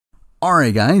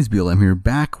Alright guys, BLM here,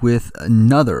 back with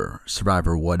another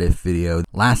Survivor What If video.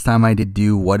 Last time I did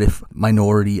do what if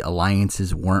minority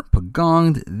alliances weren't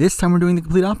pagonged. This time we're doing the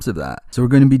complete opposite of that. So we're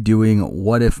going to be doing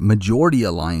what if majority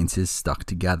alliances stuck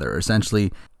together.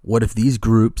 Essentially, what if these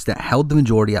groups that held the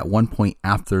majority at one point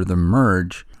after the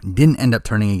merge didn't end up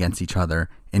turning against each other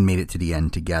and made it to the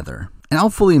end together. And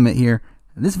I'll fully admit here,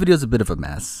 this video is a bit of a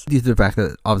mess due to the fact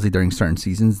that obviously during certain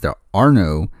seasons there are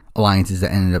no alliances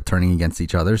that ended up turning against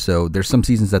each other. So there's some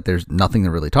seasons that there's nothing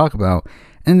to really talk about,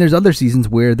 and there's other seasons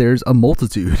where there's a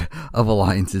multitude of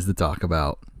alliances to talk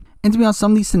about. And to be honest,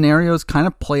 some of these scenarios kind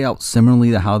of play out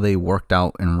similarly to how they worked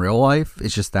out in real life.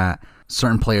 It's just that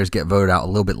certain players get voted out a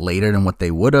little bit later than what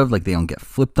they would have, like they don't get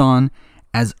flipped on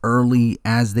as early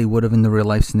as they would have in the real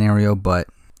life scenario. But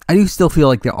I do still feel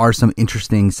like there are some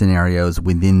interesting scenarios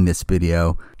within this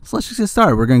video. So let's just get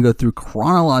started. We're going to go through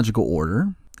chronological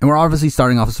order. And we're obviously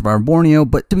starting off with Survivor Borneo,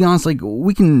 but to be honest, like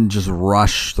we can just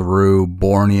rush through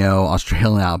Borneo,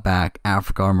 Australian Outback,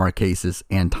 Africa, Marquesas,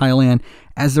 and Thailand,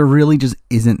 as there really just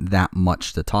isn't that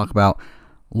much to talk about.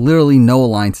 Literally no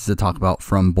alliances to talk about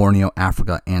from Borneo,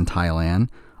 Africa, and Thailand.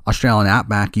 Australian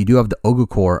Outback, you do have the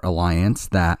Ogakor alliance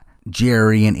that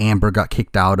Jerry and Amber got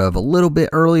kicked out of a little bit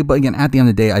early, but again, at the end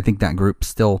of the day, I think that group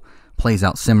still plays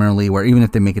out similarly, where even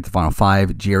if they make it to Final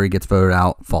 5, Jerry gets voted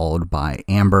out, followed by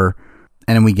Amber.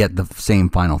 And then we get the same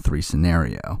final 3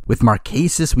 scenario. With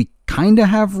Marquesas, we kind of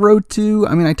have Road 2.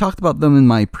 I mean, I talked about them in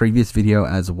my previous video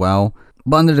as well.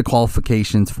 But under the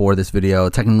qualifications for this video,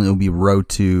 technically it will be Road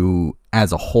 2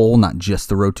 as a whole, not just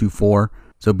the Road 2-4.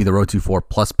 So it'll be the Road 2-4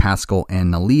 plus Paschal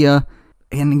and Nalia.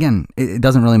 And again, it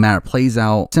doesn't really matter. It plays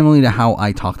out similarly to how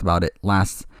I talked about it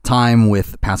last time,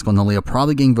 with Paschal and Nalia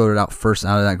probably getting voted out first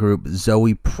out of that group.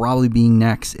 Zoe probably being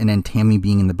next, and then Tammy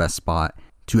being in the best spot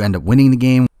to end up winning the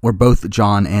game, where both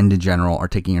John and the General are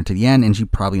taking her to the end, and she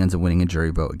probably ends up winning a jury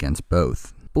vote against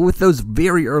both. But with those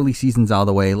very early seasons out of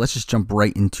the way, let's just jump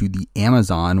right into the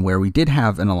Amazon, where we did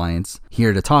have an alliance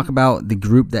here to talk about, the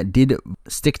group that did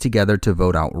stick together to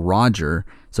vote out Roger.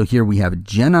 So here we have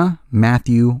Jenna,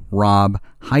 Matthew, Rob,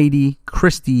 Heidi,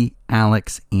 Christy,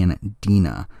 Alex, and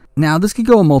Dina. Now, this could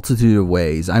go a multitude of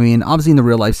ways. I mean, obviously in the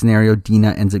real life scenario,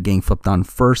 Dina ends up getting flipped on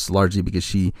first, largely because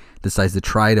she decides to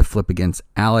try to flip against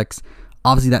Alex.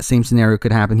 Obviously, that same scenario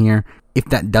could happen here. If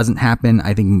that doesn't happen,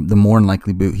 I think the more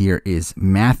likely boot here is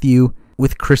Matthew,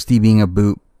 with Christy being a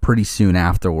boot pretty soon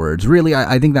afterwards. Really,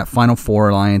 I think that Final 4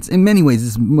 alliance, in many ways,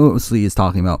 is mostly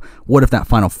talking about what if that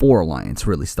Final 4 alliance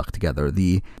really stuck together.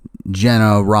 The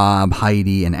Jenna, Rob,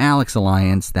 Heidi, and Alex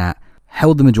alliance that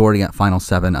held the majority at Final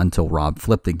 7 until Rob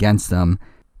flipped against them.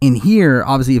 In here,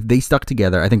 obviously, if they stuck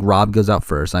together, I think Rob goes out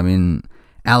first. I mean,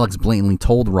 Alex blatantly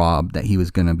told Rob that he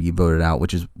was going to be voted out,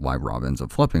 which is why Rob ends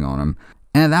up flipping on him.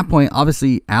 And at that point,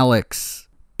 obviously, Alex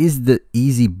is the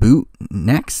easy boot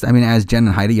next. I mean, as Jen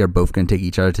and Heidi are both going to take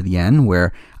each other to the end,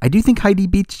 where I do think Heidi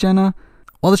beats Jenna.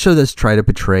 While the show does try to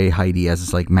portray Heidi as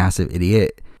this like massive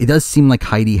idiot, it does seem like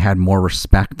Heidi had more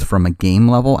respect from a game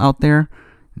level out there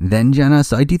than Jenna.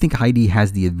 So I do think Heidi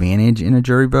has the advantage in a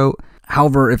jury vote.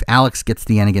 However, if Alex gets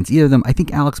the end against either of them, I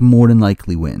think Alex more than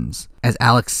likely wins, as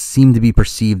Alex seemed to be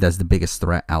perceived as the biggest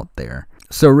threat out there.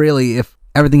 So really, if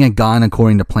everything had gone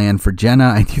according to plan for Jenna,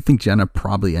 I do think Jenna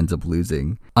probably ends up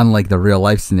losing, unlike the real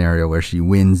life scenario where she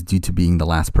wins due to being the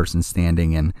last person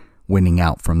standing and winning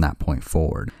out from that point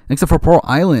forward. Next up for Pearl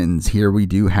Islands, here we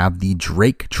do have the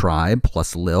Drake tribe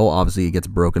plus Lil. Obviously, it gets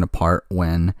broken apart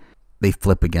when they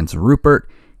flip against Rupert.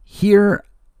 Here,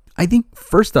 I think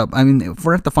first up, I mean, if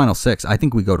we're at the final 6, I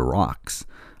think we go to Rocks.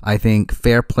 I think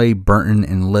Fairplay, Burton,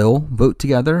 and Lil vote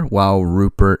together, while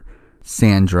Rupert,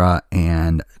 Sandra,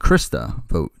 and Krista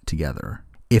vote together.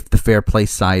 If the Fairplay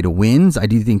side wins, I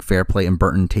do think Fairplay and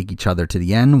Burton take each other to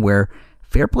the end, where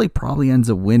Fairplay probably ends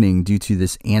up winning due to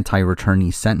this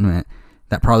anti-returnee sentiment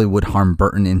that probably would harm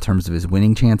Burton in terms of his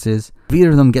winning chances. If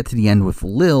either of them get to the end with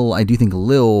Lil, I do think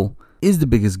Lil is the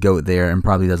biggest goat there and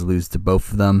probably does lose to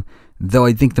both of them. Though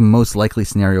I think the most likely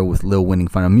scenario with Lil winning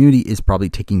Final Immunity is probably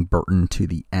taking Burton to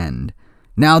the end.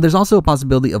 Now, there's also a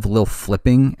possibility of Lil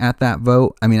flipping at that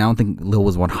vote. I mean, I don't think Lil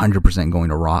was 100% going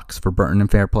to Rocks for Burton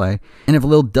and Fairplay. And if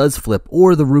Lil does flip,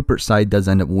 or the Rupert side does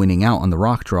end up winning out on the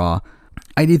Rock draw,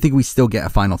 I do think we still get a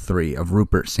Final 3 of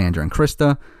Rupert, Sandra, and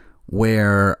Krista,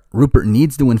 where Rupert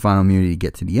needs to win Final Immunity to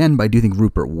get to the end, but I do think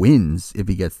Rupert wins if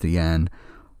he gets to the end.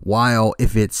 While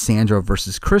if it's Sandra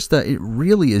versus Krista, it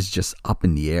really is just up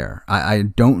in the air. I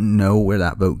don't know where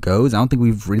that vote goes. I don't think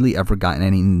we've really ever gotten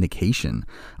any indication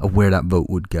of where that vote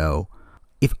would go.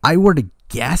 If I were to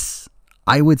guess,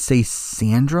 I would say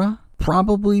Sandra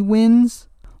probably wins,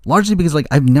 largely because like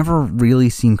I've never really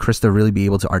seen Krista really be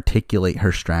able to articulate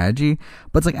her strategy.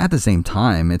 But it's like at the same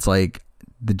time, it's like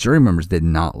the jury members did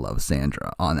not love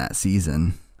Sandra on that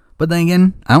season. But then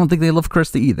again, I don't think they love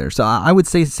Krista either. So I would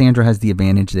say Sandra has the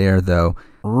advantage there, though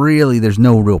really there's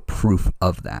no real proof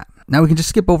of that. Now we can just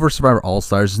skip over Survivor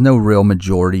All-Stars. There's no real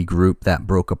majority group that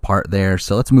broke apart there.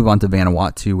 So let's move on to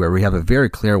Vanuatu, where we have a very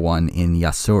clear one in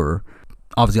Yasur.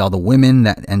 Obviously all the women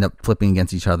that end up flipping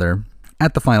against each other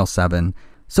at the final 7.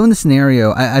 So in the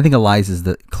scenario, I think Eliza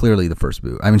is clearly the first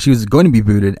boot. I mean, she was going to be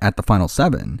booted at the final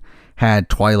 7 had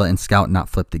Twyla and Scout not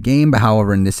flipped the game. But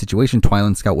however, in this situation, Twyla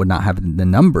and Scout would not have the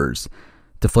numbers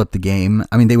to flip the game.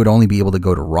 I mean, they would only be able to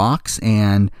go to rocks,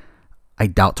 and I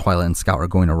doubt Twyla and Scout are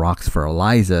going to rocks for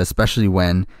Eliza, especially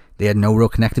when they had no real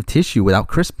connective tissue without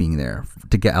Chris being there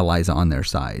to get Eliza on their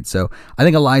side. So I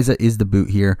think Eliza is the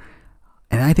boot here.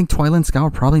 And I think Twyla and Scout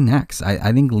are probably next.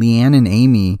 I think Leanne and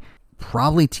Amy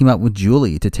probably team up with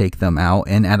Julie to take them out.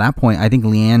 And at that point, I think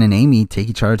Leanne and Amy take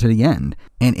each other to the end.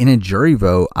 And in a jury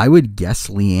vote, I would guess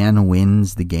Leanne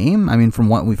wins the game. I mean, from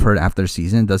what we've heard after the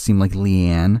season, it does seem like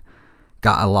Leanne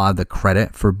got a lot of the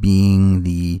credit for being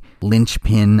the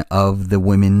linchpin of the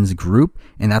women's group,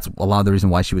 and that's a lot of the reason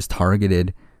why she was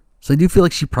targeted. So I do feel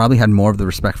like she probably had more of the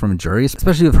respect from a jury,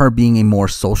 especially with her being a more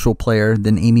social player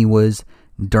than Amy was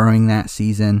during that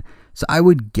season. So I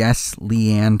would guess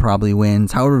Leanne probably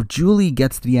wins. However, if Julie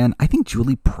gets to the end, I think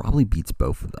Julie probably beats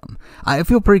both of them. I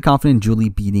feel pretty confident in Julie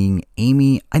beating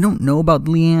Amy. I don't know about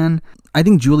Leanne. I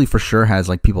think Julie for sure has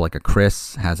like people like a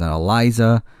Chris, has an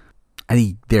Eliza. I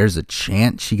think there's a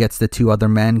chance she gets the 2 other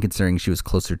men, considering she was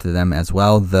closer to them as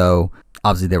well, though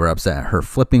obviously they were upset at her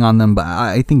flipping on them, but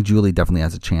I think Julie definitely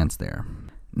has a chance there.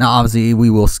 Now, obviously, we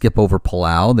will skip over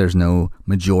Palau. There's no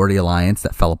majority alliance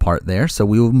that fell apart there, so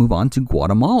we will move on to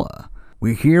Guatemala.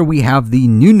 Here we have the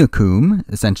Nunakum,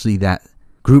 essentially that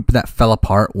group that fell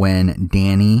apart when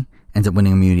Danny ends up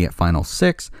winning immunity at final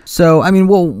 6. So, I mean,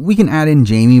 well, we can add in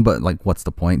Jamie, but like, what's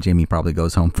the point? Jamie probably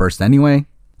goes home first anyway.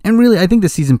 And really, I think the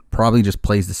season probably just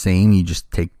plays the same. You just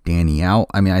take Danny out.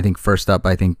 I mean, I think first up,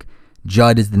 I think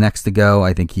Judd is the next to go.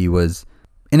 I think he was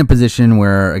in a position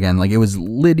where, again, like it was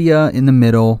Lydia in the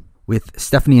middle with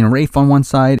Stephanie and Rafe on one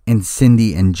side and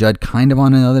Cindy and Judd kind of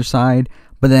on another side.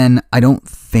 But then I don't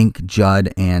think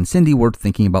Judd and Cindy were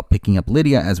thinking about picking up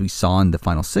Lydia, as we saw in the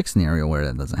final 6 scenario where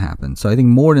that doesn't happen. So I think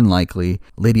more than likely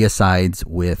Lydia sides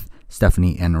with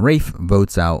Stephanie and Rafe,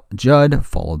 votes out Judd,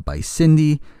 followed by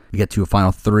Cindy. We get to a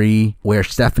final 3 where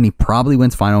Stephanie probably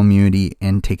wins final immunity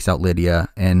and takes out Lydia,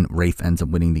 and Rafe ends up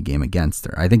winning the game against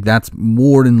her. I think that's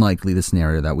more than likely the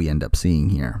scenario that we end up seeing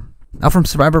here. Now from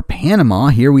Survivor Panama,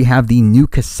 here we have the New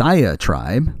Kasaya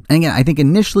tribe. And again, I think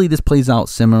initially this plays out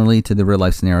similarly to the real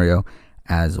life scenario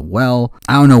as well.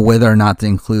 I don't know whether or not to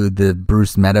include the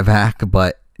Bruce Medevac,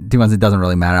 but to be honest, it doesn't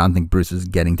really matter. I don't think Bruce is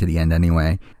getting to the end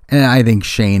anyway. And I think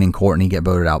Shane and Courtney get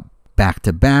voted out back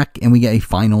to back, and we get a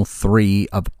final 3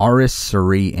 of Aris,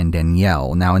 Cirie, and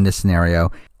Danielle. Now in this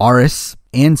scenario, Aris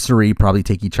and Cirie probably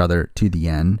take each other to the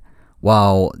end,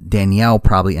 while Danielle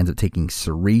probably ends up taking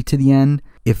Cirie to the end.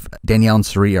 If Danielle and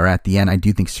Cirie are at the end, I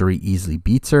do think Cirie easily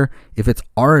beats her. If it's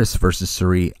Aris versus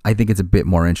Cirie, I think it's a bit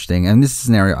more interesting. And this is a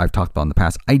scenario I've talked about in the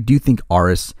past. I do think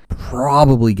Aris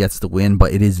probably gets the win,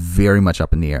 but it is very much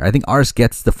up in the air. I think Aris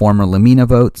gets the former Lamina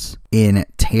votes in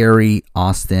Terry,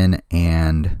 Austin,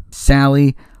 and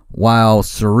Sally, while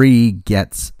Cirie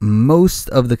gets most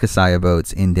of the Kasaya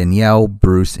votes in Danielle,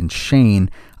 Bruce, and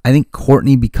Shane. I think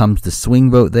Courtney becomes the swing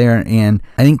vote there, and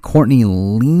I think Courtney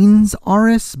leans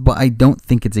Aris, but I don't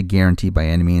think it's a guarantee by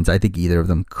any means. I think either of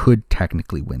them could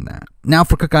technically win that. Now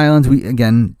for Cook Islands, we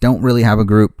again don't really have a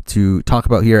group to talk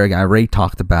about here. I already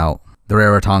talked about the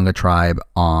Rarotonga tribe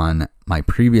on my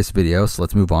previous video, so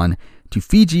let's move on to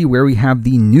Fiji, where we have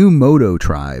the New Moto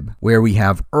tribe, where we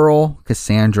have Earl,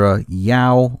 Cassandra,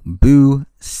 Yao, Boo,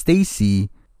 Stacy,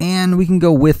 and we can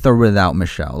go with or without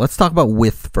Michelle. Let's talk about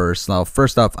with first. Now,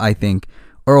 first off, I think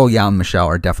Earl, Yao, and Michelle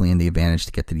are definitely in the advantage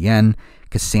to get to the end.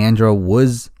 Cassandra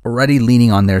was already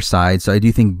leaning on their side, so I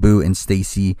do think Boo and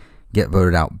Stacy get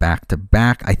voted out back to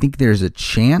back. I think there's a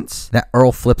chance that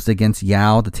Earl flips against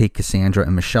Yao to take Cassandra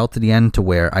and Michelle to the end, to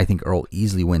where I think Earl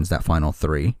easily wins that final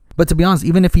 3. But to be honest,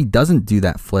 even if he doesn't do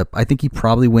that flip, I think he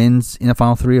probably wins in a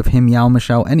final 3 of him, Yao, and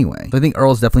Michelle anyway. So I think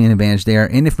Earl's definitely an advantage there.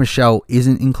 And if Michelle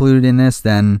isn't included in this,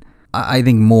 then I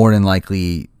think more than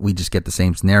likely we just get the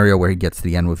same scenario where he gets to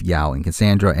the end with Yao and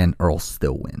Cassandra, and Earl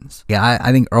still wins. Yeah,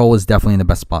 I think Earl is definitely in the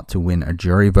best spot to win a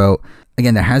jury vote.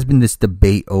 Again, there has been this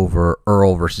debate over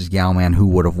Earl versus Yao Man, who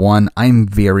would have won. I'm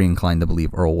very inclined to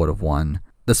believe Earl would have won.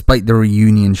 despite the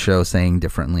reunion show saying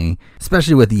differently,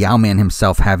 especially with Yao-Man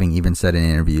himself having even said in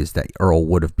interviews that Earl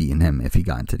would have beaten him if he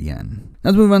got into the end.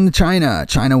 Let's move on to China.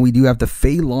 China, we do have the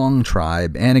Fei Long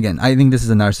tribe. And again, I think this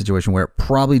is another situation where it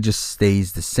probably just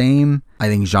stays the same. I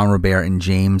think Jean Robert and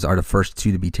James are the first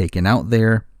two to be taken out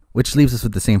there, which leaves us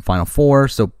with the same final four.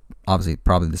 So obviously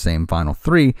probably the same final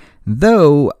three.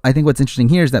 Though, I think what's interesting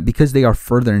here is that because they are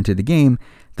further into the game,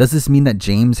 does this mean that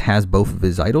James has both of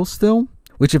his idols still?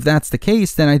 Which, if that's the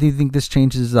case, then I do think this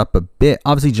changes up a bit.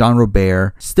 Obviously, Jean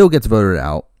Robert still gets voted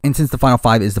out. And since the final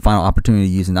five is the final opportunity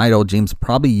to use an idol, James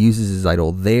probably uses his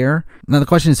idol there. Now, the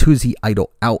question is, who's he idol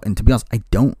out? And to be honest, I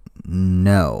don't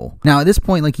know. Now, at this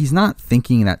point, like, he's not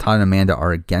thinking that Todd and Amanda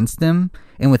are against him.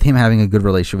 And with him having a good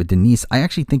relationship with Denise, I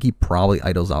actually think he probably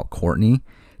idols out Courtney,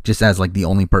 just as, like, the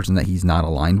only person that he's not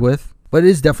aligned with. But it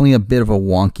is definitely a bit of a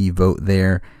wonky vote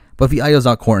there. But if he idols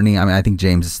out Courtney, I mean, I think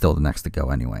James is still the next to go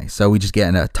anyway. So we just get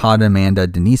in a Todd, Amanda,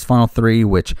 Denise final three,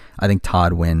 which I think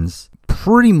Todd wins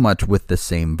pretty much with the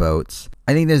same votes.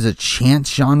 I think there's a chance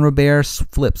Jean Robert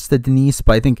flips to Denise,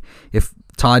 but I think if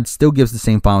Todd still gives the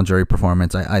same final jury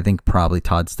performance, I think probably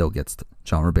Todd still gets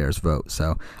Jean Robert's vote.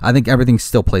 So I think everything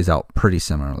still plays out pretty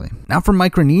similarly. Now for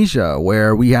Micronesia,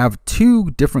 where we have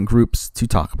two different groups to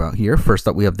talk about here. First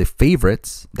up, we have the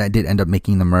favorites that did end up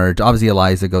making the merge. Obviously,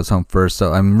 Eliza goes home first.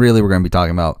 So we're going to be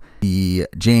talking about the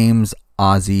James,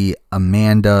 Ozzy,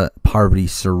 Amanda, Parvati,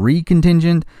 Cirie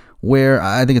contingent, where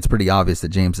I think it's pretty obvious that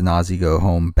James and Ozzy go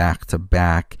home back to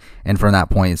back. And from that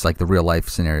point, it's like the real life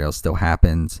scenario still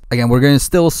happens. Again, we're going to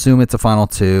still assume it's a final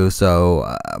two.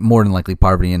 So more than likely,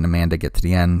 Parvati and Amanda get to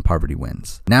the end. Parvati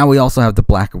wins. Now we also have the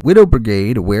Black Widow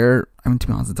Brigade, where, I mean, to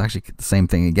be honest, it's actually the same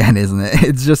thing again, isn't it?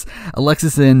 It's just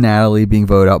Alexis and Natalie being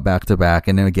voted out back to back.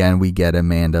 And then again, we get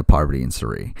Amanda, Parvati, and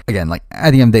Cirie. Again, like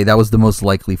at the end of the day, that was the most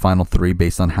likely final three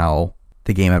based on how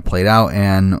the game had played out.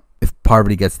 And if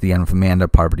Parvati gets to the end with Amanda,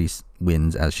 Parvati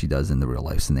wins as she does in the real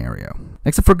life scenario.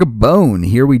 Next up for Gabon,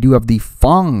 here we do have the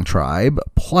Fong tribe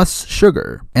plus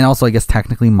Sugar. And also, I guess,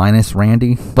 technically minus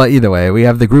Randy. But either way, we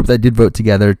have the group that did vote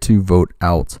together to vote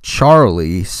out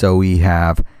Charlie. So we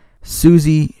have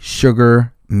Susie,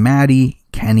 Sugar, Maddie,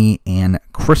 Kenny, and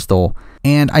Crystal.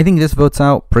 And I think this votes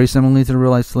out pretty similarly to the real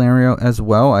life scenario as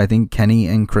well. I think Kenny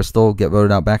and Crystal get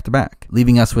voted out back to back,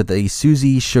 leaving us with a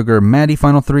Susie, Sugar, Maddie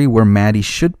final three, where Maddie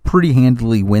should pretty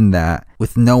handily win that,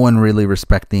 with no one really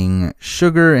respecting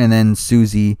Sugar, and then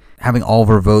Susie having all of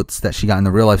her votes that she got in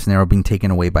the real life scenario being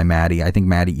taken away by Maddie. I think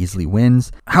Maddie easily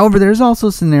wins. However, there's also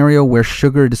a scenario where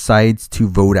Sugar decides to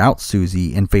vote out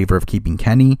Susie in favor of keeping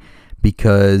Kenny,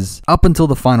 because up until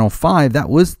the final five, that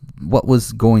was what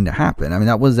was going to happen. I mean,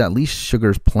 that was at least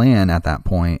Sugar's plan at that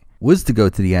point, was to go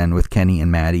to the end with Kenny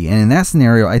and Maddie. And in that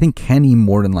scenario, I think Kenny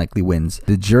more than likely wins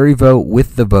the jury vote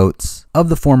with the votes of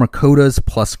the former Kodas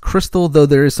plus Crystal, though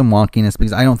there is some wonkiness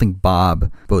because I don't think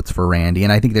Bob votes for Randy.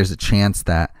 And I think there's a chance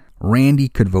that Randy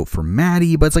could vote for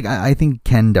Maddie, but it's like I think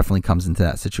Ken definitely comes into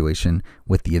that situation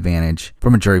with the advantage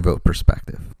from a jury vote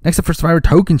perspective. Next up for Survivor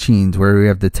Tocantins, where we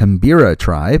have the Tambira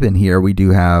tribe, and here we do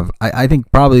have, I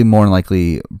think probably more than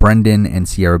likely Brendan and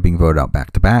Sierra being voted out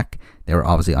back to back. They were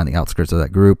obviously on the outskirts of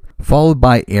that group, followed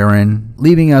by Aaron,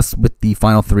 leaving us with the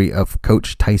final three of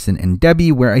Coach, Tyson, and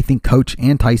Debbie, where I think Coach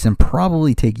and Tyson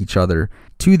probably take each other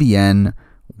to the end,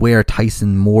 where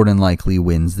Tyson more than likely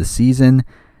wins the season.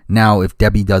 Now, if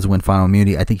Debbie does win final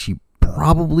immunity, I think she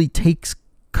probably takes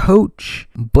Coach,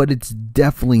 but it's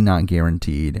definitely not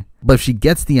guaranteed. But if she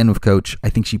gets the end with Coach, I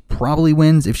think she probably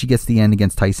wins. If she gets the end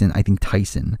against Tyson, I think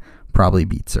Tyson probably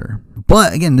beats her.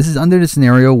 But again, this is under the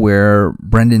scenario where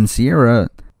Brendan and Sierra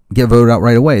get voted out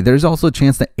right away. There's also a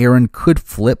chance that Aaron could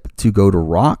flip to go to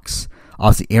Rocks.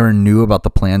 Obviously, Aaron knew about the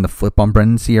plan to flip on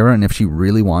Brendan and Sierra, and if she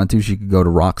really wanted to, she could go to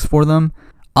Rocks for them.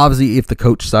 Obviously, if the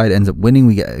Coach side ends up winning,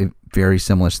 we get a very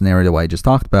similar scenario to what I just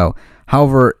talked about.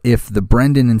 However, if the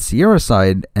Brendan and Sierra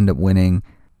side end up winning,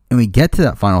 and we get to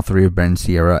that final three of Brendan,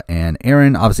 Sierra, and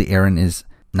Aaron, obviously Aaron is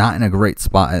not in a great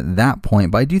spot at that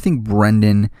point, but I do think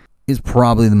Brendan is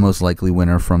probably the most likely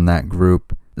winner from that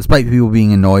group. Despite people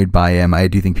being annoyed by him, I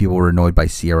do think people were annoyed by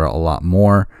Sierra a lot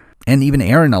more, and even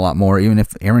Aaron a lot more, even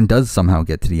if Aaron does somehow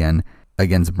get to the end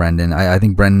against Brendan. I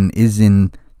think Brendan is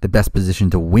in the best position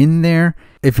to win there.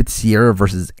 If it's Sierra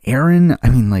versus Aaron, I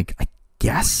mean, like, I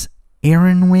guess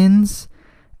Aaron wins.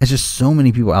 It's just so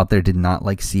many people out there did not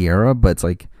like Sierra, but it's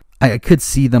like, I could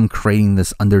see them creating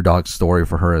this underdog story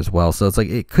for her as well. So it's like,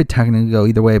 it could technically go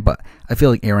either way, but I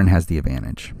feel like Aaron has the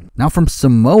advantage. Now from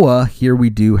Samoa, here we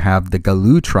do have the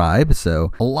Galu tribe.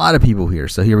 So a lot of people here.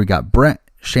 So here we got Brett,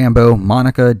 Shambo,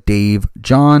 Monica, Dave,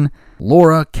 John,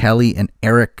 Laura, Kelly, and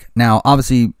Eric. Now,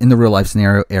 obviously, in the real life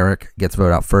scenario, Eric gets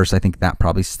voted out first. I think that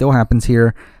probably still happens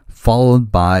here,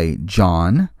 followed by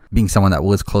John, being someone that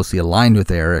was closely aligned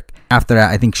with Eric. After that,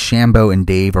 I think Shambo and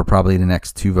Dave are probably the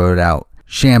next two voted out.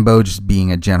 Shambo just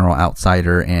being a general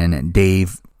outsider, and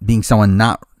Dave being someone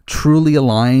not truly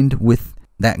aligned with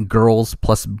that girls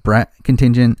plus Brett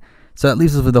contingent. So that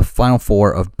leaves us with the final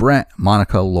four of Brett,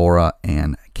 Monica, Laura,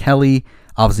 and Kelly.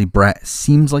 Obviously, Brett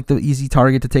seems like the easy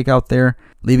target to take out there,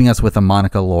 leaving us with a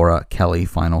Monica, Laura, Kelly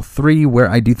final three, where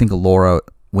I do think Laura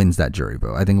wins that jury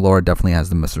vote. I think Laura definitely has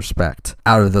the most respect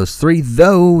out of those three,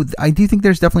 though I do think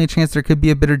there's definitely a chance there could be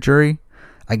a bitter jury.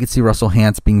 I could see Russell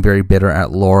Hantz being very bitter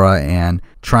at Laura and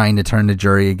trying to turn the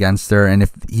jury against her, and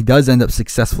if he does end up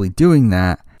successfully doing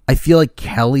that, I feel like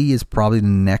Kelly is probably the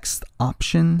next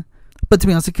option. But to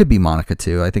be honest, it could be Monica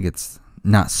too. I think it's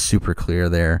not super clear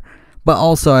there. But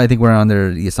also, I think we're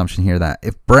under the assumption here that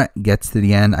if Brett gets to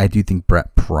the end, I do think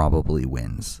Brett probably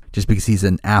wins, just because he's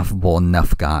an affable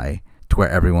enough guy to where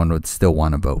everyone would still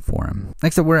want to vote for him.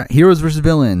 Next up, we're at Heroes versus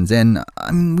Villains, and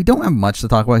I mean, we don't have much to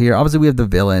talk about here. Obviously, we have the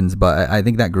villains, but I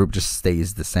think that group just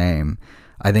stays the same.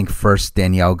 I think first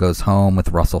Danielle goes home with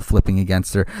Russell flipping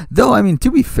against her. Though, I mean, to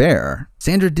be fair,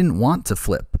 Sandra didn't want to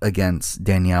flip against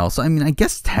Danielle. So, I mean, I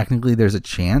guess technically there's a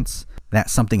chance that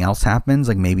something else happens,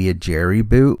 like maybe a Jerry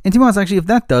boot. And to be honest, actually, if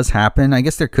that does happen, I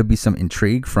guess there could be some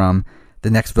intrigue from the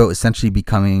next vote essentially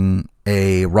becoming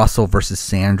a Russell versus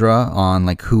Sandra on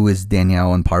like who is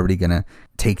Danielle and Parvati going to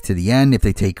take to the end. If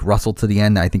they take Russell to the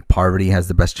end, I think Parvati has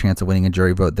the best chance of winning a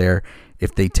jury vote there.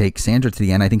 If they take Sandra to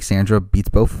the end, I think Sandra beats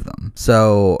both of them.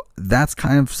 So that's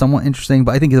kind of somewhat interesting,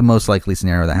 but I think the most likely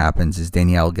scenario that happens is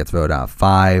Danielle gets voted out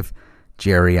 5,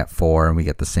 Jerry at 4, and we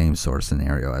get the same sort of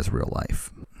scenario as real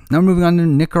life. Now we're moving on to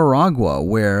Nicaragua,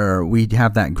 where we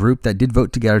have that group that did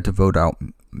vote together to vote out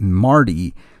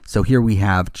Marty. So here we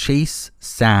have Chase,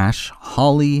 Sash,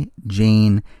 Holly,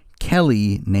 Jane,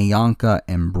 Kelly, Nayanka,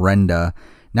 and Brenda.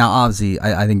 Now, obviously,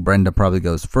 I think Brenda probably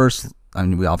goes first. I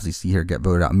mean, we obviously see her get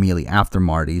voted out immediately after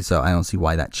Marty, so I don't see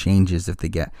why that changes if they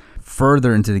get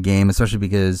further into the game, especially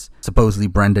because supposedly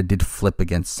Brenda did flip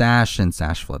against Sash, and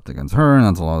Sash flipped against her, and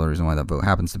that's a lot of the reason why that vote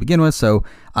happens to begin with. So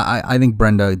I think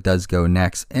Brenda does go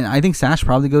next, and I think Sash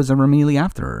probably goes immediately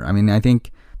after her. I mean, I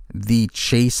think the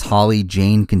Chase, Holly,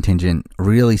 Jane contingent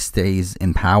really stays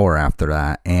in power after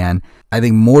that, and I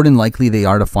think more than likely they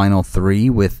are the final three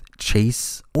with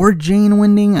Chase or Jane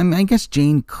winning. I mean, I guess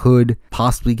Jane could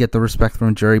possibly get the respect from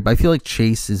a jury, but I feel like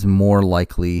Chase is more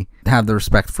likely to have the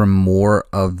respect from more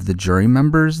of the jury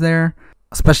members there,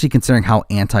 especially considering how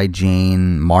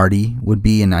anti-Jane Marty would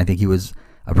be, and I think he was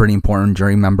a pretty important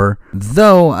jury member.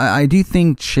 Though I do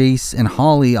think Chase and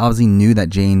Holly obviously knew that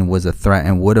Jane was a threat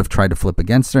and would have tried to flip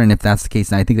against her, and if that's the case,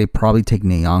 then I think they probably take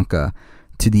Nayanka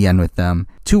to the end with them,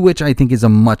 to which I think is a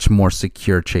much more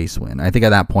secure Chase win. I think at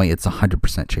that point it's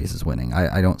 100% Chase's winning.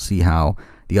 I don't see how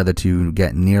the other two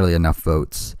get nearly enough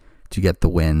votes to get the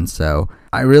win. So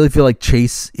I really feel like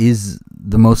Chase is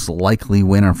the most likely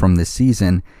winner from this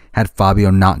season had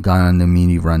Fabio not gone on the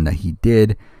immunity run that he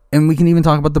did. And we can even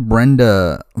talk about the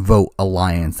Brenda vote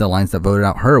alliance, the alliance that voted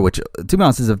out her, which to be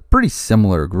honest is a pretty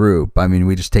similar group. I mean,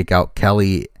 we just take out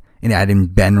Kelly and add in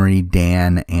Benry,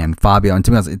 Dan, and Fabio. And to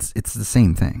be honest, it's the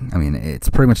same thing. I mean, it's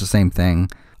pretty much the same thing.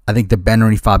 I think the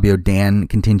Benry, Fabio, Dan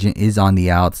contingent is on the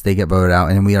outs. They get voted out,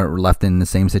 and then we are left in the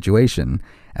same situation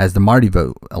as the Marty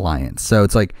vote alliance. So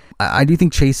it's like, I do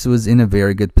think Chase was in a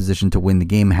very good position to win the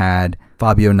game had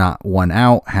Fabio not won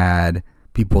out, had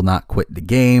people not quit the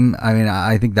game. I mean,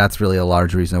 I think that's really a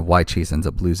large reason of why Chase ends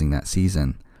up losing that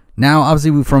season. Now,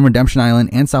 obviously, from Redemption Island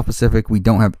and South Pacific, we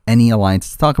don't have any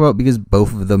alliances to talk about because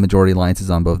both of the majority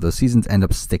alliances on both those seasons end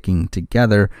up sticking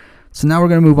together. So now we're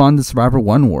going to move on to Survivor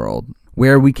One World,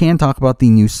 where we can talk about the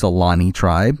new Solani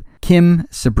tribe. Kim,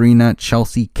 Sabrina,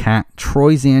 Chelsea, Kat,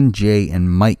 Troyzan, Jay, and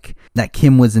Mike, that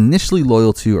Kim was initially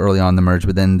loyal to early on in the merge,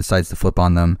 but then decides to flip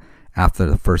on them after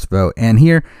the first vote. And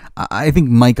here, I think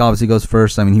Mike obviously goes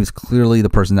first. I mean, he was clearly the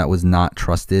person that was not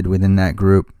trusted within that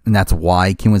group, and that's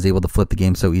why Kim was able to flip the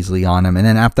game so easily on him. And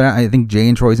then after that, I think Jay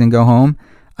and Troyzan go home.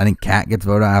 I think Kat gets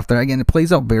voted out after. Again, it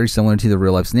plays out very similar to the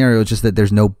real life scenario. It's just that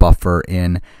there's no buffer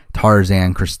in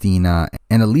Tarzan, Christina,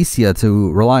 and Alicia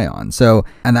to rely on. So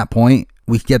at that point,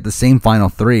 we get the same final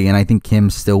three, and I think Kim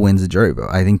still wins the jury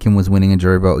vote. I think Kim was winning a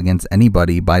jury vote against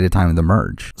anybody by the time of the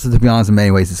merge. So to be honest, in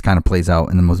many ways, this kind of plays out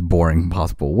in the most boring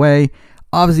possible way.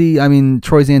 Obviously, I mean,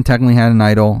 Troyzan technically had an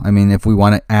idol. I mean, if we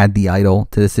want to add the idol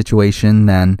to the situation,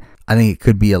 then I think it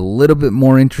could be a little bit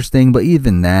more interesting, but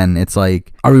even then, it's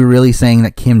like, are we really saying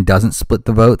that Kim doesn't split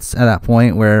the votes at that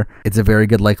point where it's a very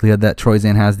good likelihood that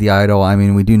Troyzan has the idol? I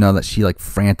mean, we do know that she like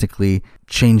frantically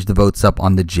changed the votes up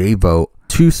on the J vote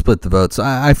to split the votes. So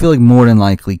I feel like more than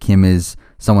likely Kim is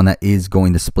someone that is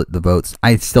going to split the votes.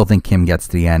 I still think Kim gets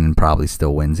to the end and probably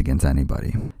still wins against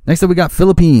anybody. Next up, we got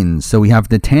Philippines. So we have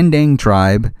the Tandang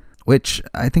tribe, which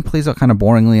I think plays out kind of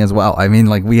boringly as well. I mean,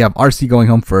 like, we have RC going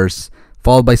home first,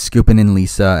 followed by Skupin and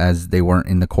Lisa, as they weren't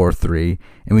in the core 3.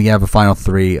 And we have a final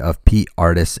 3 of Pete,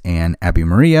 Artis, and Abby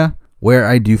Maria, where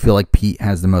I do feel like Pete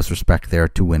has the most respect there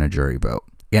to win a jury vote.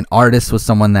 And Artis was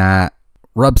someone that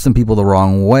rubbed some people the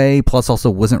wrong way, plus also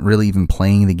wasn't really even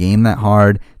playing the game that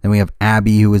hard. Then we have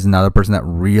Abby, who is another person that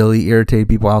really irritated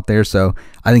people out there. So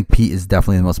I think Pete is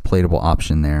definitely the most playable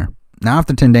option there. Now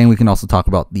after Tandang, we can also talk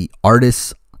about the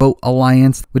Artis vote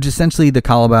alliance, which is essentially the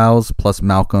Calabaos plus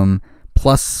Malcolm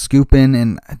plus Skupin,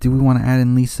 and do we want to add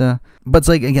in Lisa? But it's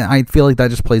like, again, I feel like that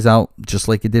just plays out just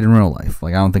like it did in real life.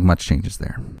 Like, I don't think much changes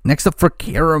there. Next up for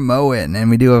Caramoan, and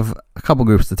we do have a couple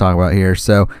groups to talk about here.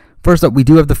 So first up, we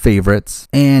do have the favorites,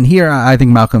 and here I think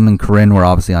Malcolm and Corinne were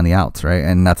obviously on the outs, right?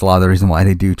 And that's a lot of the reason why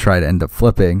they do try to end up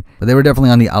flipping, but they were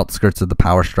definitely on the outskirts of the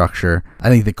power structure. I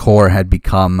think the core had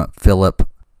become Philip,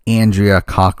 Andrea,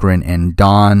 Cochran, and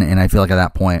Dawn, and I feel like at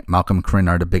that point Malcolm and Corinne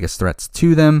are the biggest threats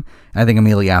to them. I think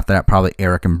immediately after that probably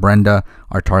Eric and Brenda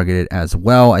are targeted as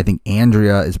well. I think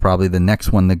Andrea is probably the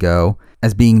next one to go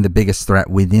as being the biggest threat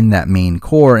within that main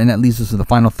core, and that leaves us with the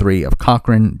final 3 of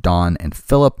Cochran, Dawn, and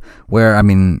Philip, where, I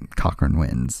mean, Cochran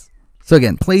wins. So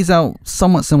again, plays out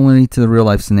somewhat similarly to the real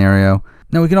life scenario.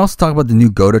 Now we can also talk about the new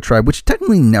Goda tribe, which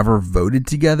technically never voted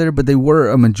together, but they were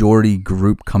a majority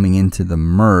group coming into the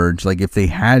merge. Like, if they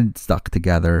had stuck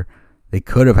together, they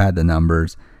could have had the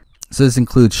numbers. So this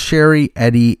includes Sherry,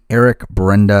 Eddie, Eric,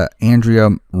 Brenda, Andrea,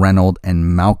 Reynold,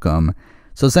 and Malcolm.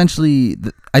 So essentially,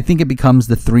 I think it becomes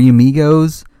the 3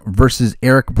 amigos versus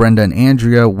Eric, Brenda, and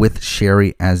Andrea with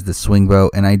Sherry as the swing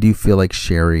vote. And I do feel like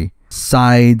Sherry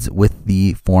sides with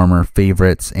the former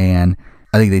favorites, and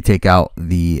I think they take out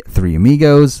the 3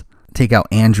 amigos, take out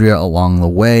Andrea along the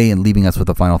way, and leaving us with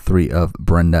the final 3 of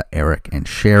Brenda, Eric, and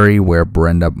Sherry, where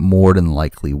Brenda more than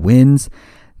likely wins.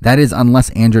 That is,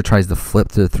 unless Andrea tries to flip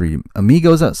to the 3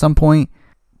 amigos at some point.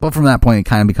 But from that point, it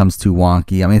kind of becomes too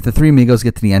wonky. I mean, if the 3 amigos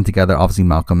get to the end together, obviously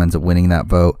Malcolm ends up winning that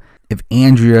vote. If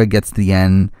Andrea gets to the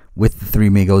end with the 3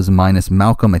 amigos minus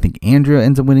Malcolm, I think Andrea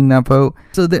ends up winning that vote.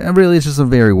 So really, it's just a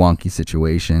very wonky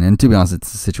situation. And to be honest,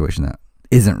 it's a situation that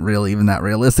isn't really even that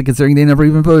realistic considering they never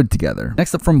even voted together.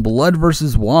 Next up, from Blood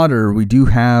versus Water, we do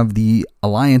have the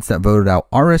alliance that voted out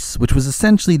Aris, which was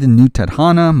essentially the new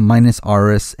Tadhana minus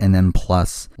Aris and then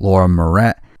plus Laura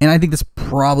Moret. And I think this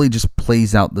probably just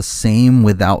plays out the same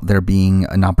without there being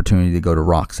an opportunity to go to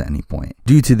rocks at any point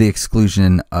due to the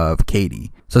exclusion of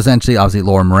Katie. So essentially, obviously,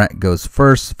 Laura Moret goes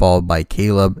first, followed by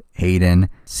Caleb, Hayden,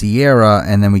 Sierra,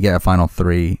 and then we get a final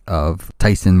 3 of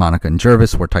Tyson, Monica, and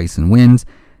Jervis, where Tyson wins.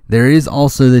 There is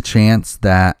also the chance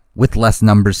that with less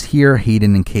numbers here,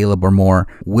 Hayden and Caleb are more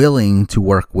willing to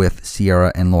work with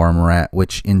Sierra and Laura Moret,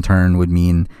 which in turn would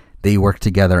mean they work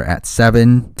together at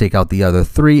 7, take out the other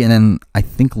 3, and then I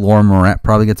think Laura Moret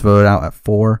probably gets voted out at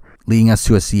 4, leading us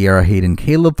to a Sierra, Hayden,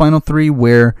 Caleb final 3,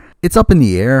 where it's up in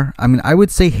the air. I mean, I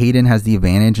would say Hayden has the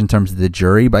advantage in terms of the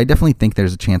jury, but I definitely think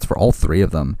there's a chance for all 3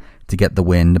 of them to get the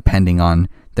win, depending on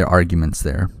their arguments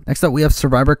there. Next up, we have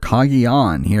Survivor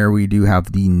Cagayan. Here we do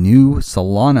have the new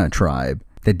Solana tribe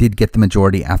that did get the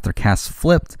majority after Cass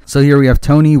flipped. So here we have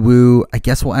Tony, Wu, I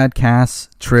guess we'll add Cass,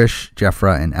 Trish,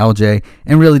 Jeffra, and LJ,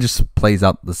 and really just plays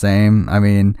out the same. I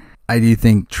mean, I do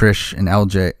think Trish and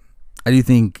LJ, I do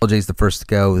think LJ's the first to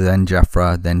go, then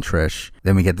Jeffra, then Trish,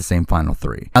 then we get the same final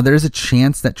 3. Now, there is a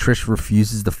chance that Trish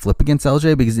refuses to flip against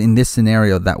LJ, because in this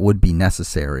scenario, that would be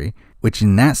necessary. Which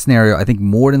in that scenario, I think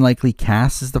more than likely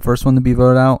Cass is the first one to be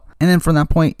voted out. And then from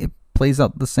that point, it plays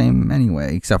out the same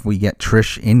anyway, except we get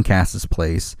Trish in Cass's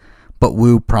place. But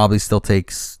Wu probably still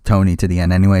takes Tony to the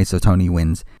end anyway, so Tony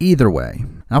wins either way.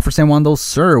 Now for San Juan del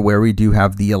Sur, where we do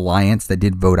have the alliance that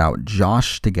did vote out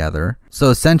Josh together.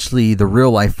 So essentially the real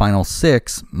life final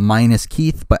 6 minus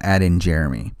Keith, but add in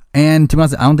Jeremy. And to be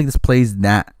honest, I don't think this plays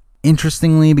that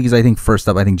interestingly, because I think first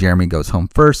up, I think Jeremy goes home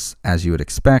first, as you would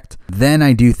expect. Then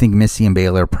I do think Missy and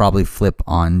Baylor probably flip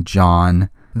on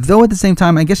John. Though at the same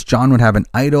time, I guess John would have an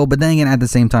idol, but then again, at the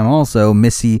same time also,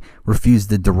 Missy refused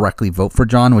to directly vote for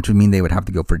John, which would mean they would have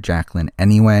to go for Jacqueline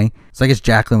anyway. So I guess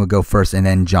Jacqueline would go first, and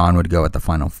then John would go at the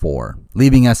final 4.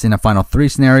 Leaving us in a final 3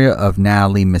 scenario of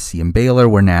Natalie, Missy, and Baylor,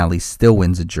 where Natalie still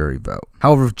wins a jury vote.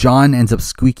 However, if John ends up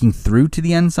squeaking through to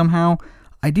the end somehow,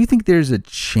 I do think there's a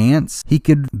chance he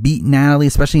could beat Natalie,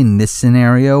 especially in this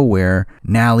scenario where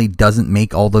Natalie doesn't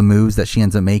make all the moves that she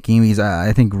ends up making. Because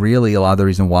I think really a lot of the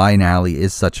reason why Natalie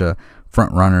is such a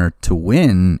front runner to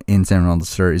win in San Ronaldo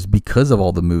Sur is because of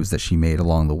all the moves that she made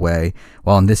along the way.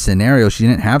 While in this scenario, she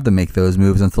didn't have to make those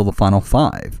moves until the final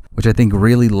 5, which I think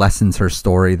really lessens her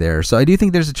story there. So I do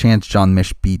think there's a chance John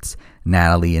Mish beats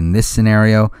Natalie in this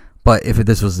scenario. But if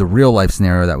this was the real life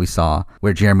scenario that we saw,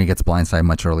 where Jeremy gets blindsided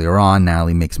much earlier on,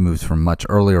 Natalie makes moves from much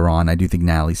earlier on, I do think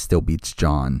Natalie still beats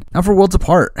John. Now for Worlds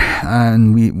Apart,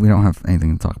 and we don't have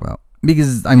anything to talk about.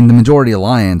 Because, I mean, the majority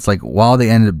alliance, like, while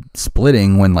they ended up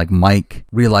splitting when, like, Mike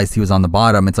realized he was on the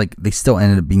bottom, it's like they still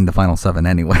ended up being the final 7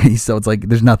 anyway. So it's like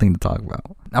there's nothing to talk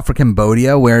about. Now for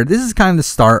Cambodia, where this is kind of the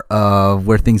start of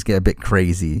where things get a bit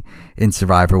crazy in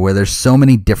Survivor, where there's so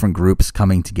many different groups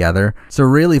coming together. So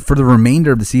really, for the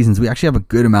remainder of the seasons, we actually have a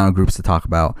good amount of groups to talk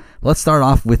about. Let's start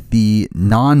off with the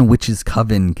non-Witches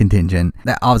Coven contingent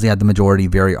that obviously had the majority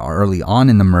very early on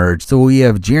in the merge. So we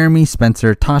have Jeremy,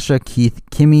 Spencer, Tasha, Keith,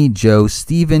 Kimmy, Joe,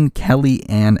 Steven, Kelly,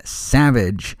 and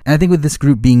Savage. And I think with this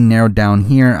group being narrowed down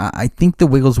here, I think the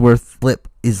Wigglesworth flip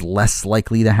is less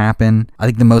likely to happen. I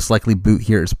think the most likely boot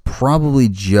here is probably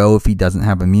Joe if he doesn't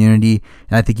have immunity.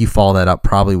 And I think you follow that up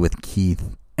probably with Keith.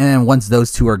 And then once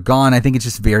those two are gone, I think it's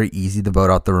just very easy to vote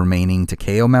out the remaining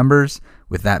TKO members,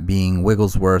 with that being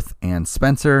Wigglesworth and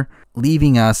Spencer,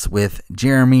 leaving us with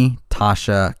Jeremy,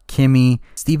 Tasha, Kimmy,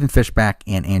 Stephen Fishback,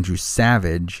 and Andrew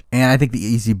Savage. And I think the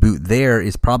easy boot there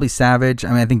is probably Savage. I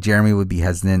mean, I think Jeremy would be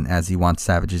hesitant as he wants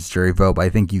Savage's jury vote, but I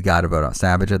think you got to vote out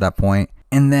Savage at that point.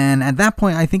 And then at that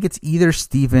point, I think it's either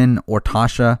Steven or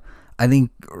Tasha. I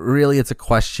think really it's a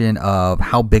question of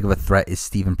how big of a threat is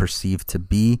Steven perceived to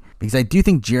be, because I do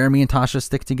think Jeremy and Tasha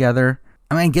stick together.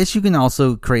 I mean, I guess you can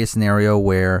also create a scenario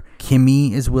where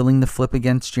Kimmy is willing to flip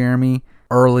against Jeremy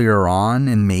earlier on,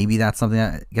 and maybe that's something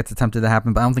that gets attempted to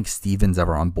happen, but I don't think Steven's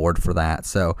ever on board for that.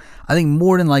 So I think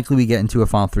more than likely we get into a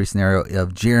final 3 scenario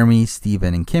of Jeremy,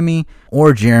 Steven, and Kimmy,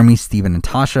 or Jeremy, Steven, and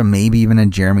Tasha, maybe even a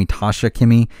Jeremy, Tasha,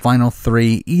 Kimmy final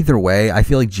 3. Either way, I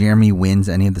feel like Jeremy wins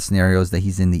any of the scenarios that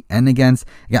he's in the end against.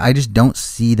 Yeah, I just don't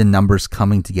see the numbers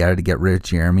coming together to get rid of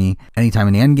Jeremy anytime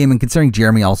in the end game, and considering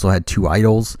Jeremy also had 2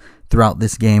 idols throughout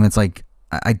this game, it's like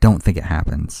I don't think it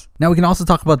happens. Now we can also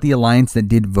talk about the alliance that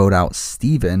did vote out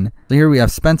Steven. So here we have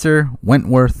Spencer,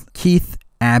 Wentworth, Keith,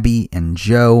 Abby, and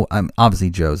Joe. Obviously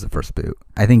Joe's the first boot.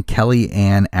 I think Kelly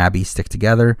and Abby stick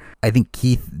together. I think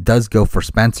Keith does go for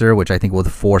Spencer, which I think will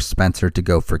force Spencer to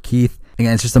go for Keith.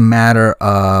 Again, it's just a matter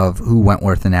of who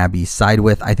Wentworth and Abby side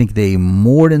with. I think they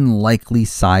more than likely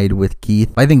side with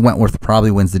Keith. I think Wentworth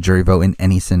probably wins the jury vote in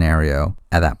any scenario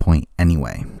at that point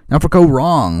anyway. Now for Go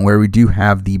Wrong, where we do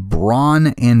have the Braun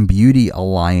and Beauty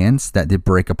alliance that did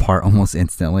break apart almost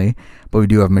instantly. But we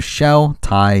do have Michelle,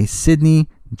 Ty, Sydney,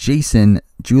 Jason,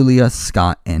 Julia,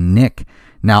 Scott, and Nick.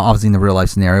 Now, obviously, in the real life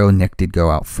scenario, Nick did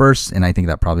go out first, and I think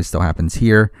that probably still happens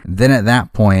here. Then at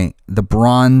that point, the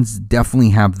Bronze definitely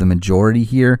have the majority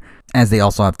here, as they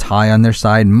also have Ty on their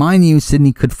side. Mind you,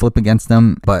 Sydney could flip against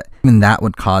them, but even that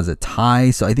would cause a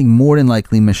tie. So I think more than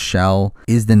likely Michelle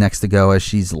is the next to go, as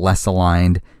she's less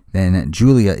aligned than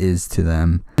Julia is to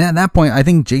them. And at that point, I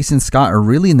think Jason and Scott are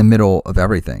really in the middle of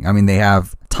everything. I mean, they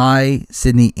have Ty,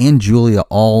 Sydney, and Julia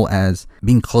all as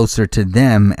being closer to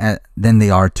them than they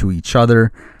are to each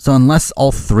other. So unless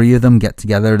all 3 of them get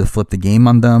together to flip the game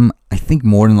on them, I think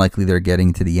more than likely they're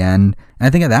getting to the end. And I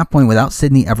think at that point, without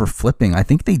Sydney ever flipping, I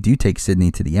think they do take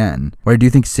Sydney to the end. Where I do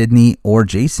think Sydney or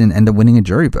Jason end up winning a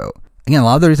jury vote. Again, a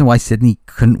lot of the reason why Sydney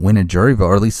couldn't win a jury vote,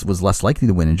 or at least was less likely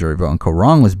to win a jury vote on Go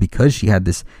Wrong, was because she had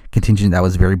this contingent that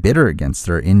was very bitter against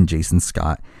her in Jason,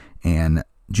 Scott, and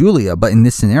Julia. But in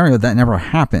this scenario, that never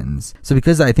happens. So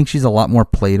because I think she's a lot more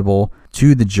playable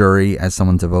to the jury as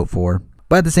someone to vote for.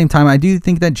 But at the same time, I do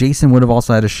think that Jason would have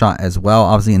also had a shot as well.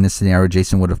 Obviously, in this scenario,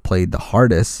 Jason would have played the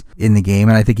hardest in the game,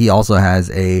 and I think he also has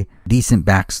a decent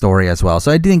backstory as well. So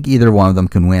I do think either one of them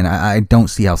can win. I don't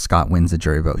see how Scott wins the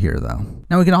jury vote here, though.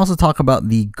 Now, we can also talk about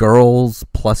the Girls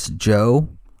plus Joe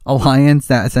alliance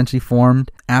that essentially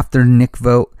formed after Nick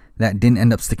vote that didn't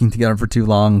end up sticking together for too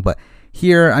long, but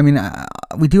here, I mean,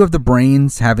 we do have the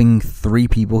Brains having 3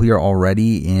 people here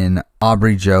already in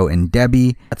Aubrey, Joe, and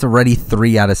Debbie. That's already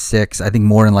 3 out of 6. I think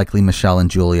more than likely Michelle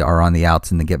and Julia are on the outs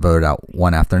and they get voted out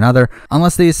one after another.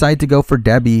 Unless they decide to go for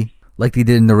Debbie like they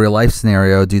did in the real life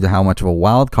scenario due to how much of a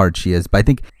wild card she is. But I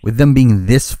think with them being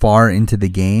this far into the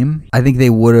game, I think they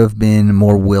would have been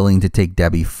more willing to take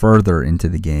Debbie further into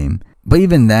the game. But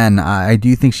even then, I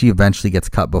do think she eventually gets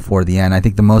cut before the end. I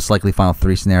think the most likely final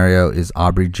 3 scenario is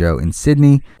Aubrey, Joe, and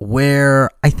Sydney, where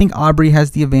I think Aubrey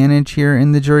has the advantage here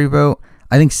in the jury vote.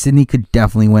 I think Sydney could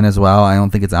definitely win as well. I don't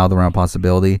think it's out of the realm of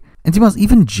possibility. And to be honest,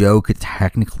 even Joe could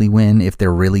technically win if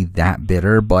they're really that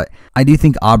bitter, but I do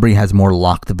think Aubrey has more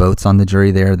locked votes on the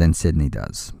jury there than Sydney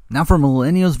does. Now for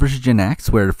Millennials versus Gen X,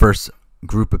 where the first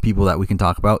group of people that we can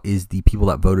talk about is the people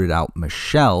that voted out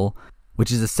Michelle,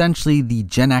 which is essentially the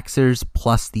Gen Xers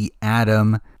plus the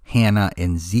Adam, Hannah,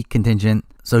 and Zeke contingent.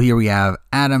 So here we have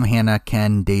Adam, Hannah,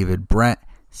 Ken, David, Brett,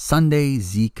 Sunday,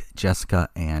 Zeke, Jessica,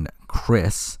 and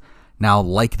Chris. Now,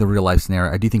 like the real life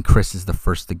scenario, I do think Chris is the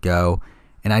first to go,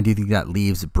 and I do think that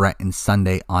leaves Brett and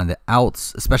Sunday on the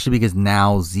outs, especially because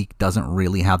now Zeke doesn't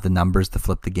really have the numbers to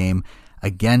flip the game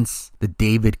against the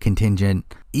David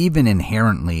contingent, even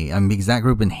inherently. I mean, because that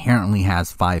group inherently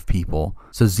has 5 people.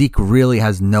 So Zeke really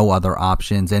has no other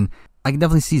options, and I can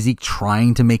definitely see Zeke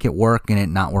trying to make it work and it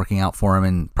not working out for him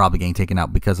and probably getting taken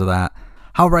out because of that.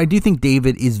 However, I do think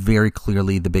David is very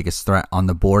clearly the biggest threat on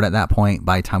the board at that point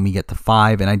by the time we get to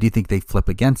 5, and I do think they flip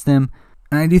against him.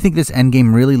 And I do think this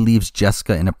endgame really leaves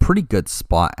Jessica in a pretty good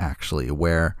spot, actually,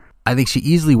 where I think she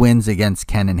easily wins against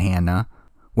Ken and Hannah,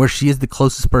 where she is the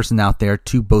closest person out there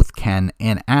to both Ken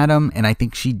and Adam, and I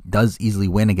think she does easily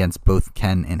win against both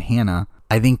Ken and Hannah.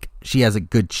 I think she has a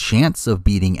good chance of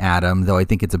beating Adam, though I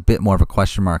think it's a bit more of a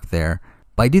question mark there.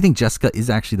 But I do think Jessica is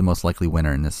actually the most likely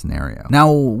winner in this scenario.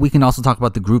 Now, we can also talk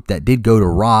about the group that did go to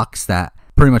Rocks that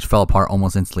pretty much fell apart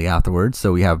almost instantly afterwards.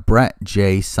 So we have Brett,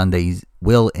 Jay, Sunday,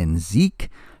 Will, and Zeke.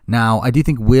 Now, I do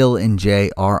think Will and Jay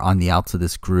are on the outs of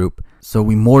this group. So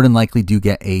we more than likely do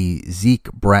get a Zeke,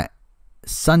 Brett,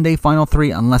 Sunday final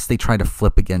 3 unless they try to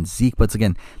flip against Zeke. But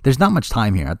again, there's not much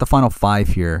time here. At the final 5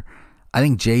 here, I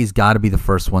think Jay's got to be the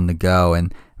first one to go,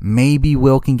 and maybe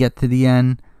Will can get to the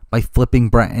end by flipping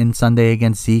Brett and Sunday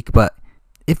against Zeke. But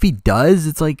if he does,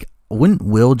 it's like, wouldn't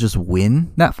Will just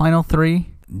win that final 3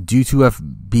 due to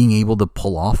being able to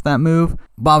pull off that move?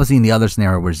 But obviously in the other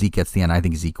scenario where Zeke gets the end, I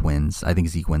think Zeke wins. I think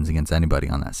Zeke wins against anybody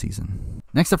on that season.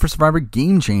 Next up for Survivor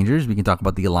Game Changers, we can talk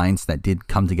about the alliance that did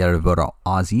come together to vote out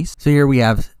Aussies. So here we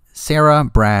have Sarah,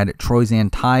 Brad, Troyzan,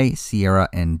 Ty, Sierra,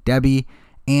 and Debbie.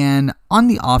 And on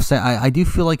the offset, I do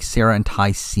feel like Sarah and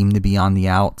Ty seem to be on the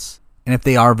outs. And if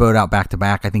they are voted out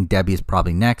back-to-back, I think Debbie is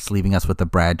probably next, leaving us with the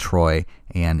Brad, Troy,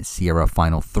 and Sierra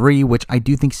final 3, which I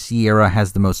do think Sierra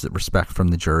has the most respect from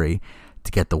the jury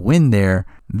to get the win there.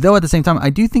 Though at the same time, I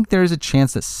do think there is a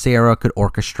chance that Sarah could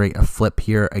orchestrate a flip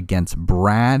here against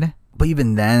Brad. But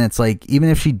even then, it's like, even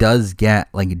if she does get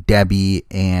like Debbie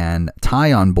and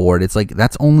Ty on board, it's like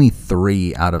that's only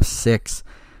 3 out of 6.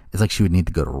 It's like she would need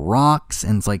to go to Rocks,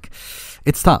 and it's like,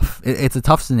 it's tough. It's a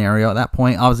tough scenario at that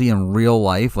point. Obviously, in real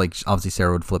life, like, obviously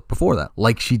Sarah would flip before that,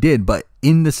 like she did. But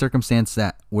in the circumstance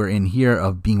that we're in here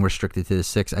of being restricted to the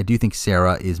 6, I do think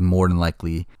Sarah is more than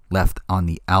likely left on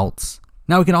the outs.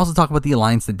 Now, we can also talk about the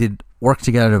alliance that did work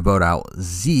together to vote out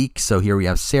Zeke. So here we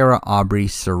have Sarah, Aubrey,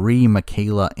 Sari,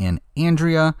 Michaela, and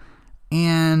Andrea.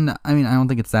 And, I mean, I don't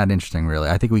think it's that interesting, really.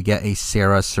 I think we get a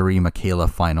Sarah, Sari, Michaela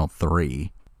final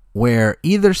 3. Where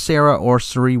either Sarah or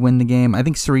Sari win the game. I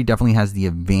think Sari definitely has the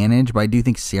advantage, but I do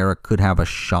think Sarah could have a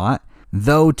shot.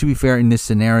 Though, to be fair, in this